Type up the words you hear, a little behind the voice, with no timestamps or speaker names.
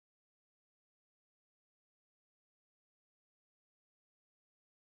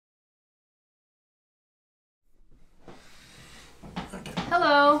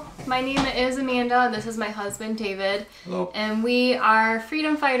Hello, my name is Amanda and this is my husband David. Hello. And we are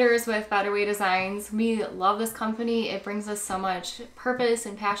freedom fighters with Better Way Designs. We love this company. It brings us so much purpose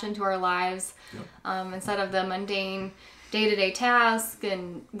and passion to our lives. Yep. Instead of the mundane day-to-day task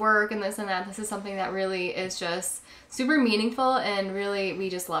and work and this and that, this is something that really is just super meaningful and really we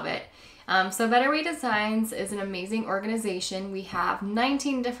just love it. So Better Way Designs is an amazing organization. We have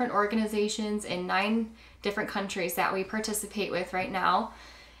 19 different organizations in 9 different countries that we participate with right now.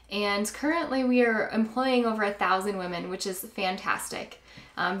 And currently we are employing over 1,000 women, which is fantastic.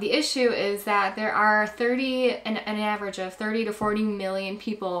 The issue is that there are an average of 30 to 40 million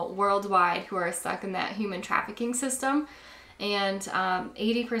people worldwide who are stuck in that human trafficking system. And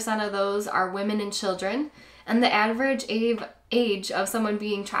 80% of those are women and children. And the average age of someone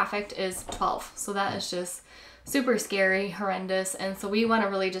being trafficked is 12. So that is just super scary, horrendous. And so we want to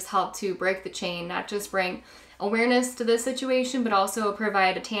really just help to break the chain, not just bring awareness to this situation, but also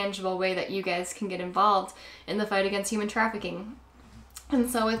provide a tangible way that you guys can get involved in the fight against human trafficking. And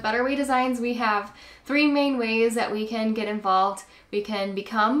so with Better Way Designs, we have 3 main ways that we can get involved. We can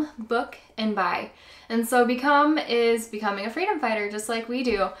become, book, and buy. And so become is becoming a freedom fighter, just like we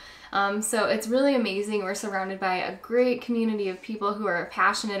do. So it's really amazing. We're surrounded by a great community of people who are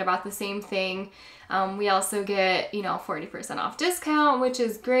passionate about the same thing. We also get, 40% off discount, which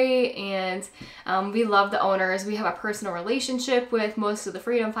is great. And we love the owners. We have a personal relationship with most of the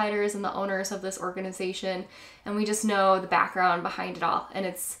freedom fighters and the owners of this organization. And we just know the background behind it all. And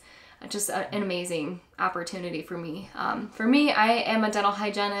it's just an amazing opportunity for me. For me, I am a dental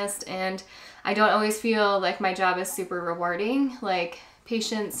hygienist and I don't always feel like my job is super rewarding. Like,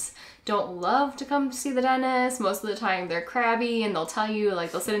 patients don't love to come see the dentist. Most of the time they're crabby and they'll tell you,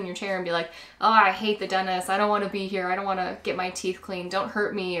 like, they'll sit in your chair and be like, oh, I hate the dentist. I don't want to be here. I don't want to get my teeth cleaned. Don't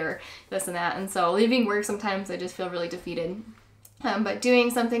hurt me, or this and that. And so leaving work, sometimes I just feel really defeated. But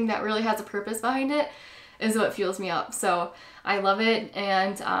doing something that really has a purpose behind it is what fuels me up. So I love it.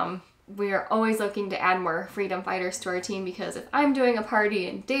 And we are always looking to add more freedom fighters to our team, because if I'm doing a party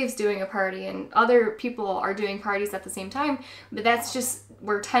and Dave's doing a party and other people are doing parties at the same time, but that's just,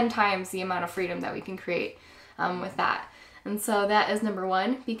 we're 10 times the amount of freedom that we can create with that. And so that is number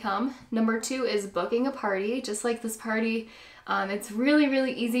 1, become. Number 2 is booking a party, just like this party. It's really,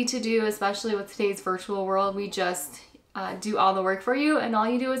 really easy to do, especially with today's virtual world. We just do all the work for you, and all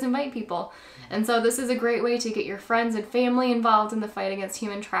you do is invite people. And so this is a great way to get your friends and family involved in the fight against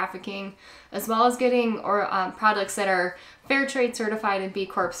human trafficking, as well as getting products that are fair trade certified and B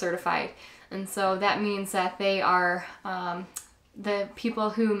Corp certified. And so that means that they are the people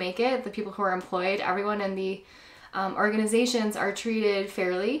who make it, the people who are employed, everyone in the organizations are treated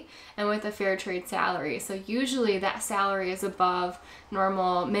fairly and with a fair trade salary. So usually that salary is above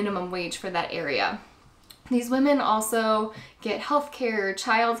normal minimum wage for that area. These women also get health care,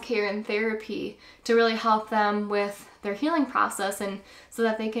 child care, and therapy to really help them with their healing process, and so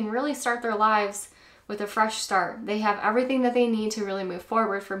that they can really start their lives with a fresh start. They have everything that they need to really move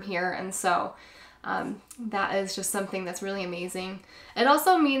forward from here, and so that is just something that's really amazing. It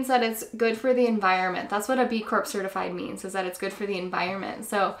also means that it's good for the environment. That's what a B Corp certified means, is that it's good for the environment.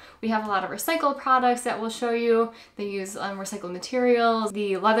 So we have a lot of recycled products that we'll show you. They use recycled materials.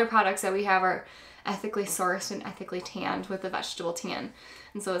 The leather products that we have are ethically sourced and ethically tanned with a vegetable tan.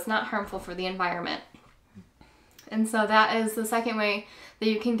 And so it's not harmful for the environment. And so that is the second way that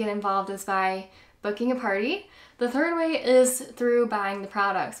you can get involved, is by booking a party. The third way is through buying the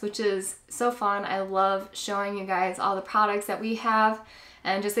products, which is so fun. I love showing you guys all the products that we have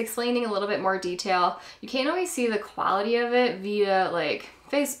and just explaining a little bit more detail. You can't always see the quality of it via like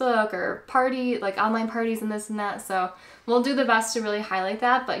Facebook or online parties and this and that. So we'll do the best to really highlight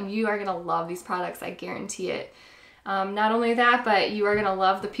that, but you are gonna love these products, I guarantee it. Not only that, but you are gonna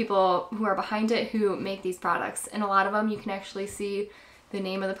love the people who are behind it, who make these products. And a lot of them you can actually see the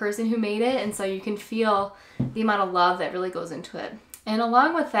name of the person who made it, and so you can feel the amount of love that really goes into it. And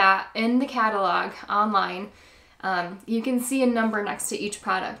along with that, in the catalog online, you can see a number next to each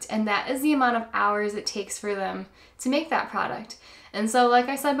product, and that is the amount of hours it takes for them to make that product. And so, like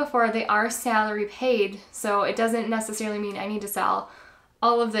I said before, they are salary paid, so it doesn't necessarily mean I need to sell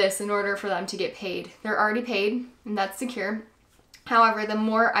all of this in order for them to get paid. They're already paid, and that's secure. However, the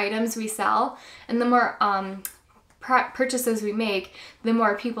more items we sell and the more purchases we make, the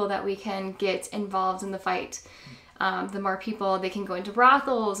more people that we can get involved in the fight. The more people, they can go into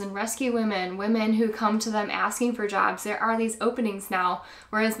brothels and rescue women who come to them asking for jobs. There are these openings now,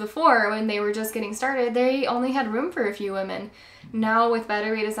 whereas before, when they were just getting started, they only had room for a few women. Now with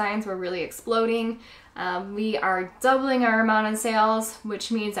Better Way Designs, we're really exploding. We are doubling our amount of sales,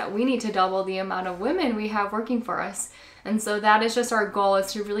 which means that we need to double the amount of women we have working for us. And so that is just our goal,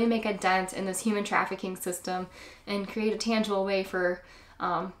 is to really make a dent in this human trafficking system and create a tangible way for,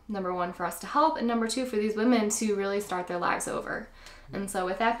 number one, for us to help, and number two, for these women to really start their lives over. And so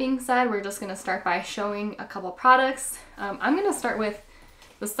with that being said, we're just going to start by showing a couple products. I'm going to start with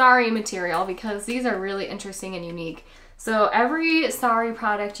the sari material because these are really interesting and unique. So every sari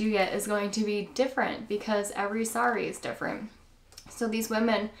product you get is going to be different because every sari is different. So these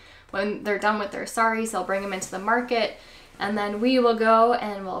women, when they're done with their saris, they'll bring them into the market, and then we will go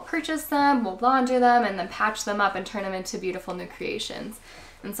and we'll purchase them, we'll launder them, and then patch them up and turn them into beautiful new creations.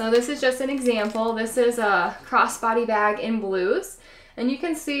 And so this is just an example. This is a crossbody bag in blues, and you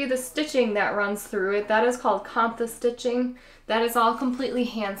can see the stitching that runs through it. That is called kantha stitching. That is all completely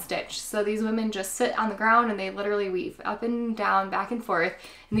hand stitched. So these women just sit on the ground and they literally weave up and down, back and forth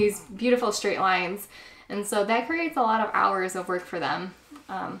in these beautiful straight lines. And so that creates a lot of hours of work for them.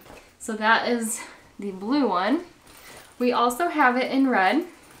 So that is the blue one. We also have it in red.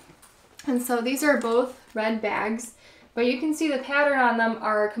 And so these are both red bags, but you can see the pattern on them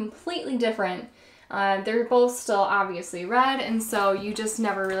are completely different. They're both still obviously red, and so you just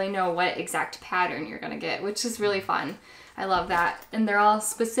never really know what exact pattern you're gonna get, which is really fun. I love that. And they're all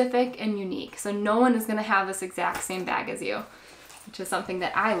specific and unique, so no one is gonna have this exact same bag as you, which is something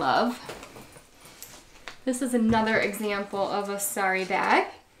that I love. This is another example of a sari bag.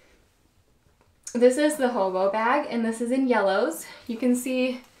 This is the hobo bag, and this is in yellows. You can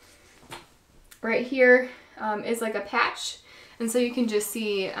see right here is like a patch, and so you can just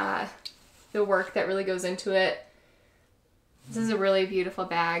see the work that really goes into it. This is a really beautiful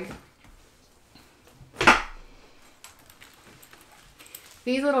bag.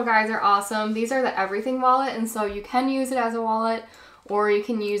 These little guys are awesome. These are the everything wallet, and so you can use it as a wallet, or you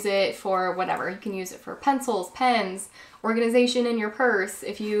can use it for whatever. You can use it for pencils, pens, organization in your purse,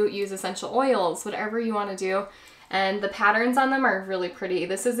 if you use essential oils, whatever you want to do. And the patterns on them are really pretty.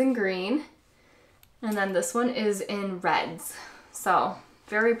 This is in green, and then this one is in reds. So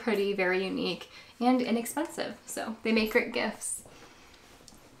very pretty, very unique, and inexpensive. So they make great gifts.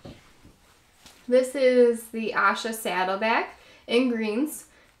 This is the Asha saddlebag in greens.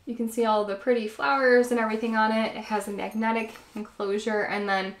 You can see all the pretty flowers and everything on it. It has a magnetic enclosure, and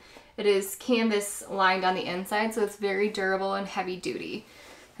then it is canvas lined on the inside, so it's very durable and heavy duty.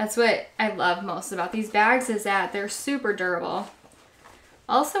 That's what I love most about these bags, is that they're super durable.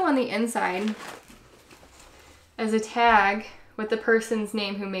 Also on the inside is a tag with the person's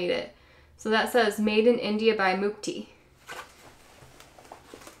name who made it. So that says made in India by Mukti.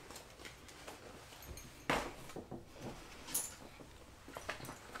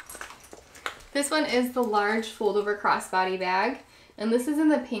 This one is the large fold-over crossbody bag, and this is in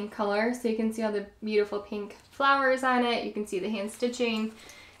the pink color, so you can see all the beautiful pink flowers on it. You can see the hand stitching.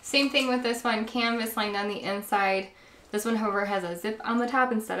 Same thing with this one, canvas lined on the inside. This one, however, has a zip on the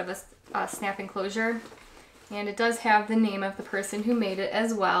top instead of a snap enclosure. And it does have the name of the person who made it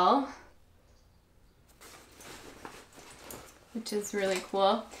as well, which is really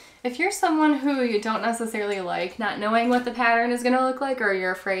cool. If you're someone who you don't necessarily like not knowing what the pattern is going to look like, or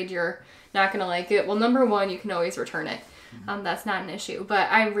you're afraid you're not going to like it, well, number one, you can always return it. That's not an issue. But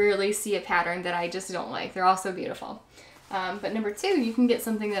I rarely see a pattern that I just don't like. They're all so beautiful. But number two, you can get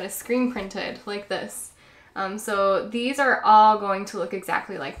something that is screen printed like this. So these are all going to look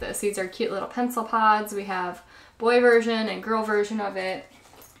exactly like this. These are cute little pencil pods. We have boy version and girl version of it.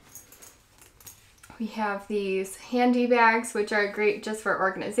 We have these handy bags, which are great just for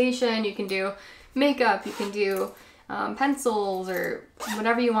organization. You can do makeup, you can do pencils, or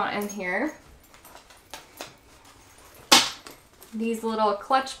whatever you want in here. These little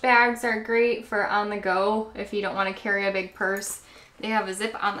clutch bags are great for on the go if you don't want to carry a big purse. They have a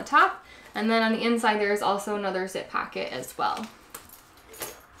zip on the top, and then on the inside there's also another zip pocket as well.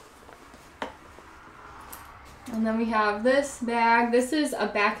 And then we have this bag. This is a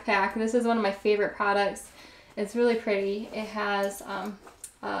backpack. This is one of my favorite products. It's really pretty. It has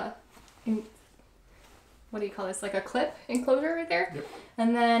what do you call this? Like a clip enclosure right there. Yep.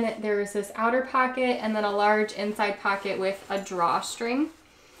 And then there's this outer pocket, and then a large inside pocket with a drawstring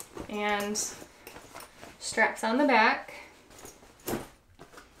and straps on the back.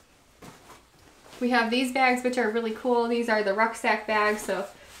 We have these bags, which are really cool. These are the rucksack bags, so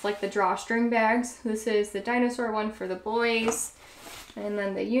it's like the drawstring bags. This is the dinosaur one for the boys, and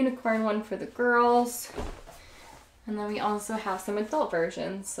then the unicorn one for the girls. And then we also have some adult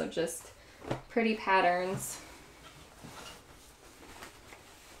versions, so just pretty patterns.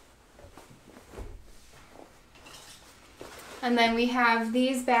 And then we have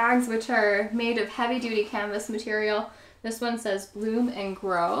these bags, which are made of heavy duty canvas material. This one says bloom and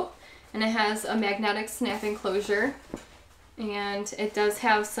grow, and it has a magnetic snap enclosure. And it does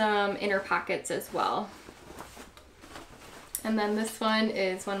have some inner pockets as well. And then this one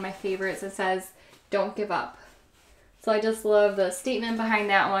is one of my favorites. It says, "Don't give up." So I just love the statement behind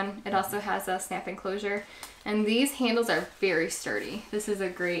that one. It also has a snap enclosure. And these handles are very sturdy. This is a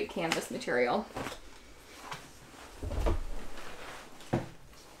great canvas material.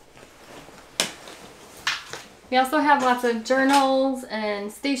 We also have lots of journals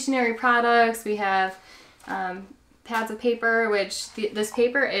and stationery products. We have pads of paper, which this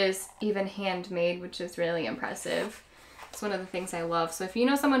paper is even handmade, which is really impressive. It's one of the things I love. So if you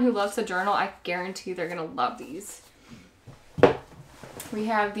know someone who loves to journal, I guarantee they're gonna love these. We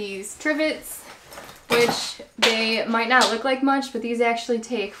have these trivets, which they might not look like much, but these actually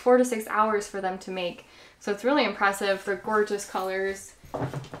take 4 to 6 hours for them to make. So it's really impressive. They're gorgeous colors.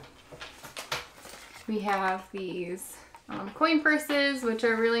 We have these coin purses, which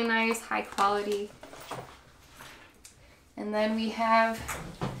are really nice, high quality. And then we have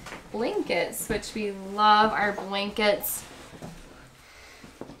blankets, which we love our blankets.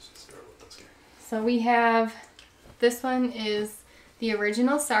 So we have, this one is the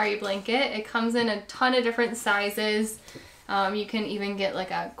original Sari blanket. It comes in a ton of different sizes. You can even get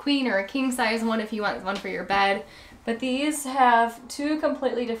like a queen or a king size one if you want one for your bed. But these have 2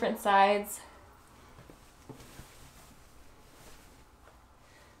 completely different sides.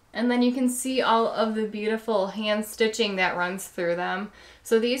 And then you can see all of the beautiful hand stitching that runs through them.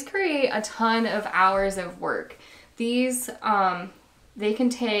 So these create a ton of hours of work. These, they can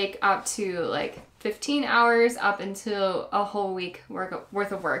take up to like 15 hours up until a whole week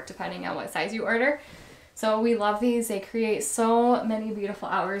worth of work, depending on what size you order. So we love these. They create so many beautiful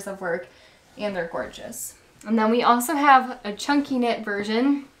hours of work, and they're gorgeous. And then we also have a chunky knit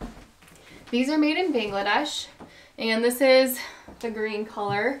version. These are made in Bangladesh, and this is the green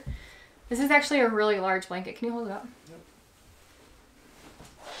color. This is actually a really large blanket. Can you hold it up?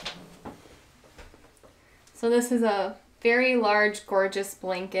 Yep. So this is a very large, gorgeous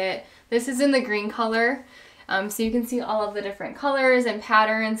blanket. This is in the green color. So you can see all of the different colors and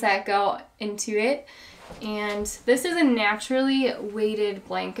patterns that go into it. And this is a naturally weighted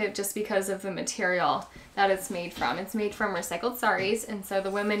blanket just because of the material that it's made from. It's made from recycled saris, and so the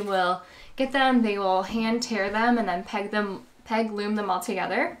women will get them, they will hand tear them, and then peg loom them all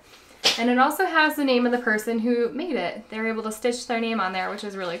together. And it also has the name of the person who made it. They're able to stitch their name on there, which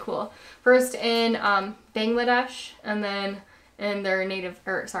is really cool. First in Bangladesh, and then in their in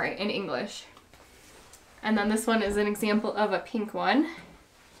English. And then this one is an example of a pink one.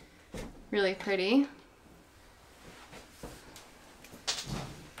 Really pretty.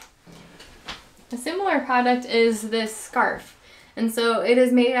 A similar product is this scarf. And so it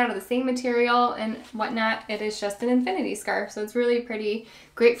is made out of the same material and whatnot. It is just an infinity scarf. So it's really pretty,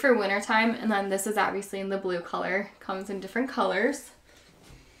 great for wintertime. And then this is obviously in the blue color. Comes in different colors.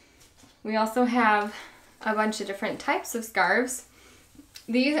 We also have a bunch of different types of scarves.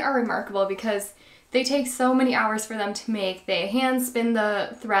 These are remarkable because they take so many hours for them to make. They hand spin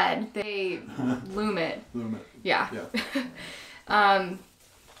the thread. They loom it. Loom it. Yeah.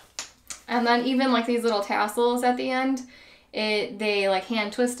 And then even like these little tassels at the end, they like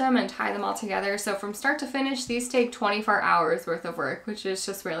hand twist them and tie them all together. So from start to finish, these take 24 hours worth of work, which is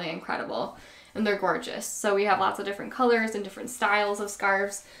just really incredible. And they're gorgeous. So we have lots of different colors and different styles of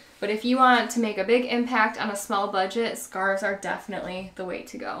scarves. But if you want to make a big impact on a small budget, scarves are definitely the way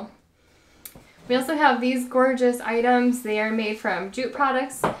to go. We also have these gorgeous items. They are made from jute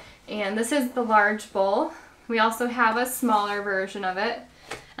products, and this is the large bowl. We also have a smaller version of it.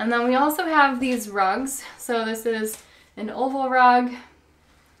 And then we also have these rugs. So this is an oval rug.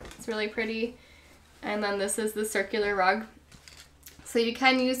 It's really pretty. And then this is the circular rug. So you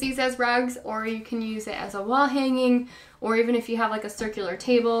can use these as rugs, or you can use it as a wall hanging, or even if you have like a circular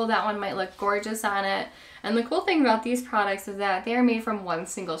table, that one might look gorgeous on it. And the cool thing about these products is that they are made from one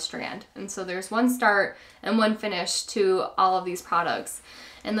single strand. And so there's one start and one finish to all of these products.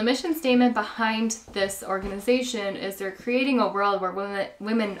 And the mission statement behind this organization is they're creating a world where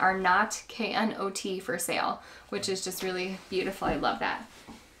women are not KNOT for sale, which is just really beautiful. I love that.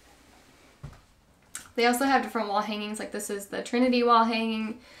 They also have different wall hangings, like this is the Trinity wall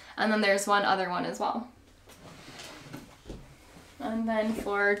hanging, and then there's one other one as well. And then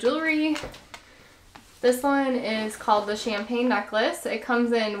for jewelry, this one is called the Champagne Necklace. It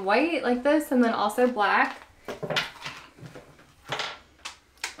comes in white like this, and then also black.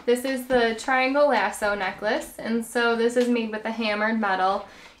 This is the Triangle Lasso Necklace, and so this is made with the hammered metal.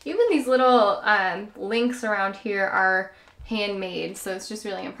 Even these little links around here are handmade, so it's just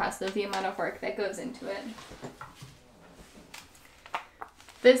really impressive the amount of work that goes into it.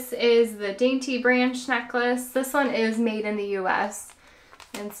 This is the Dainty Branch necklace. This one is made in the US.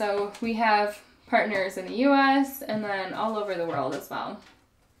 And so we have partners in the US and then all over the world as well.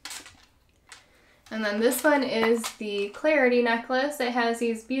 And then this one is the Clarity necklace. It has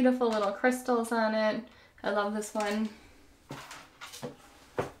these beautiful little crystals on it. I love this one.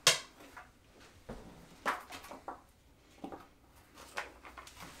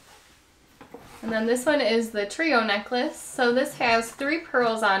 And then this one is the Trio necklace. So this has 3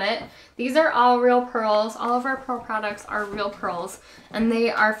 pearls on it. These are all real pearls. All of our pearl products are real pearls, and they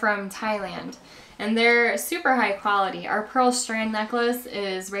are from Thailand. And they're super high quality. Our pearl strand necklace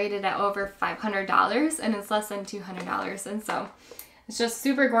is rated at over $500 and it's less than $200. And so it's just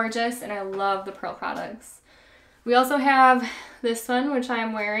super gorgeous, and I love the pearl products. We also have this one, which I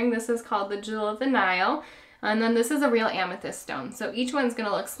am wearing. This is called the Jewel of the Nile. And then this is a real amethyst stone. So each one's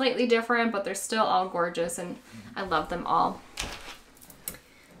gonna look slightly different, but they're still all gorgeous, and I love them all.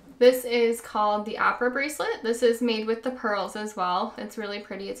 This is called the Opera bracelet. This is made with the pearls as well. It's really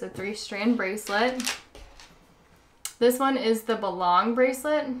pretty. It's a 3-strand bracelet. This one is the Belong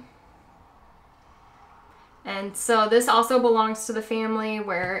bracelet. And so this also belongs to the family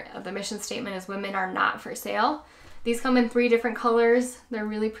where the mission statement is women are not for sale. These come in 3 different colors. They're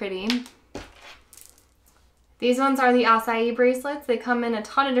really pretty. These ones are the acai bracelets. They come in a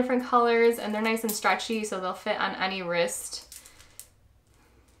ton of different colors, and they're nice and stretchy, so they'll fit on any wrist.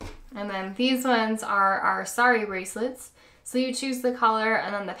 And then these ones are our sari bracelets. So you choose the color,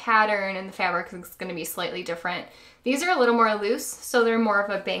 and then the pattern and the fabric is going to be slightly different. These are a little more loose, so they're more of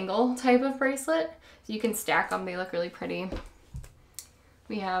a bangle type of bracelet. So you can stack them. They look really pretty.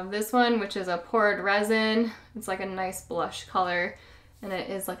 We have this one, which is a poured resin. It's like a nice blush color, and it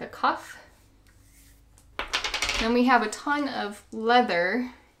is like a cuff. Then we have a ton of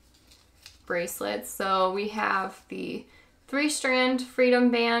leather bracelets. So we have the 3-strand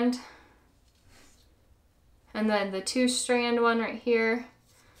Freedom Band, and then the 2-strand one right here.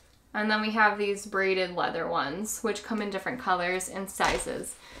 And then we have these braided leather ones, which come in different colors and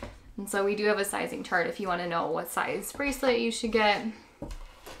sizes. And so we do have a sizing chart if you want to know what size bracelet you should get.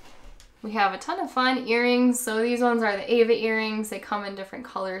 We have a ton of fun earrings. So these ones are the Ava earrings. They come in different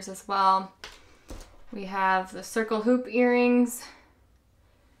colors as well. We have the circle hoop earrings.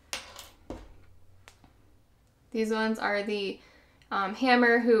 These ones are the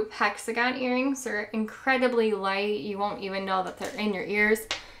hammer hoop hexagon earrings. They're incredibly light. You won't even know that they're in your ears.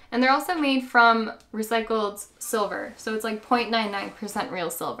 And they're also made from recycled silver. So it's like 0.99% real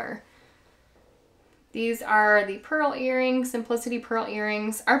silver. These are the pearl earrings, Simplicity pearl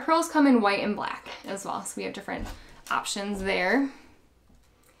earrings. Our pearls come in white and black as well. So we have different options there.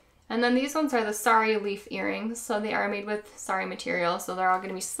 And then these ones are the sari leaf earrings. So they are made with sari material. So they're all going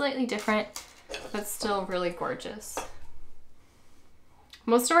to be slightly different, but still really gorgeous.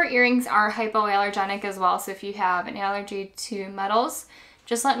 Most of our earrings are hypoallergenic as well. So if you have an allergy to metals,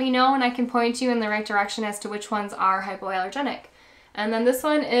 just let me know and I can point you in the right direction as to which ones are hypoallergenic. And then this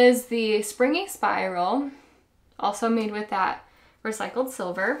one is the Springy Spiral, also made with that recycled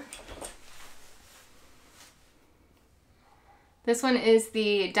silver. This one is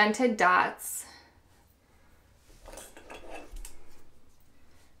the Dented Dots.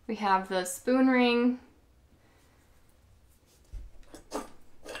 We have the Spoon Ring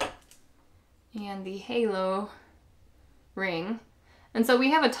and the Halo Ring. And so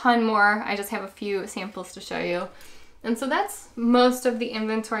we have a ton more. I just have a few samples to show you. And so that's most of the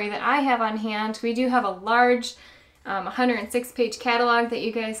inventory that I have on hand. We do have a large 106-page catalog that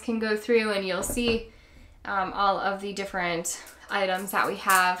you guys can go through, and you'll see all of the different items that we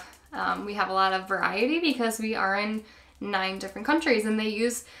have. We have a lot of variety because we are in 9 different countries, and they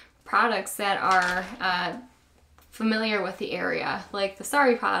use products that are familiar with the area, like the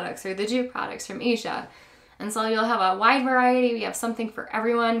sari products or the jute products from Asia. And so you'll have a wide variety. We have something for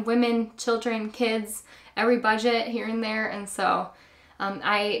everyone, women, children, kids, every budget here and there. And so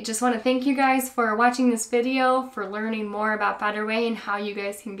I just want to thank you guys for watching this video, for learning more about Better Way and how you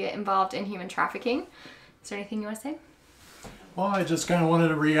guys can get involved in human trafficking. Is there anything you want to say? Well, I just kind of wanted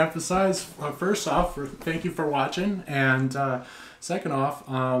to re-emphasize, first off, thank you for watching. And second off,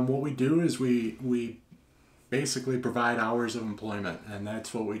 what we do is we basically provide hours of employment, and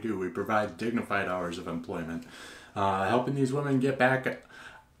that's what we do. We provide dignified hours of employment, helping these women get back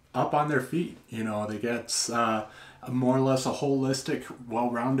up on their feet. You know, they get more or less a holistic,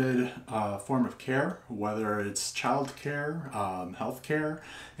 well-rounded form of care, whether it's child care, health care,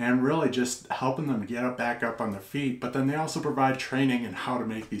 and really just helping them get back up on their feet. But then they also provide training in how to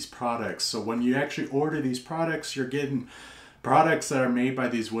make these products. So when you actually order these products, you're getting products that are made by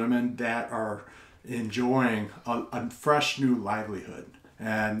these women that are enjoying a fresh new livelihood.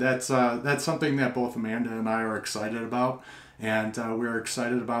 And that's something that both Amanda and I are excited about, and we're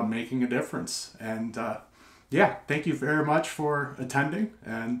excited about making a difference. And yeah, thank you very much for attending,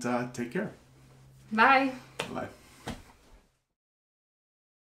 and take care. Bye. Bye.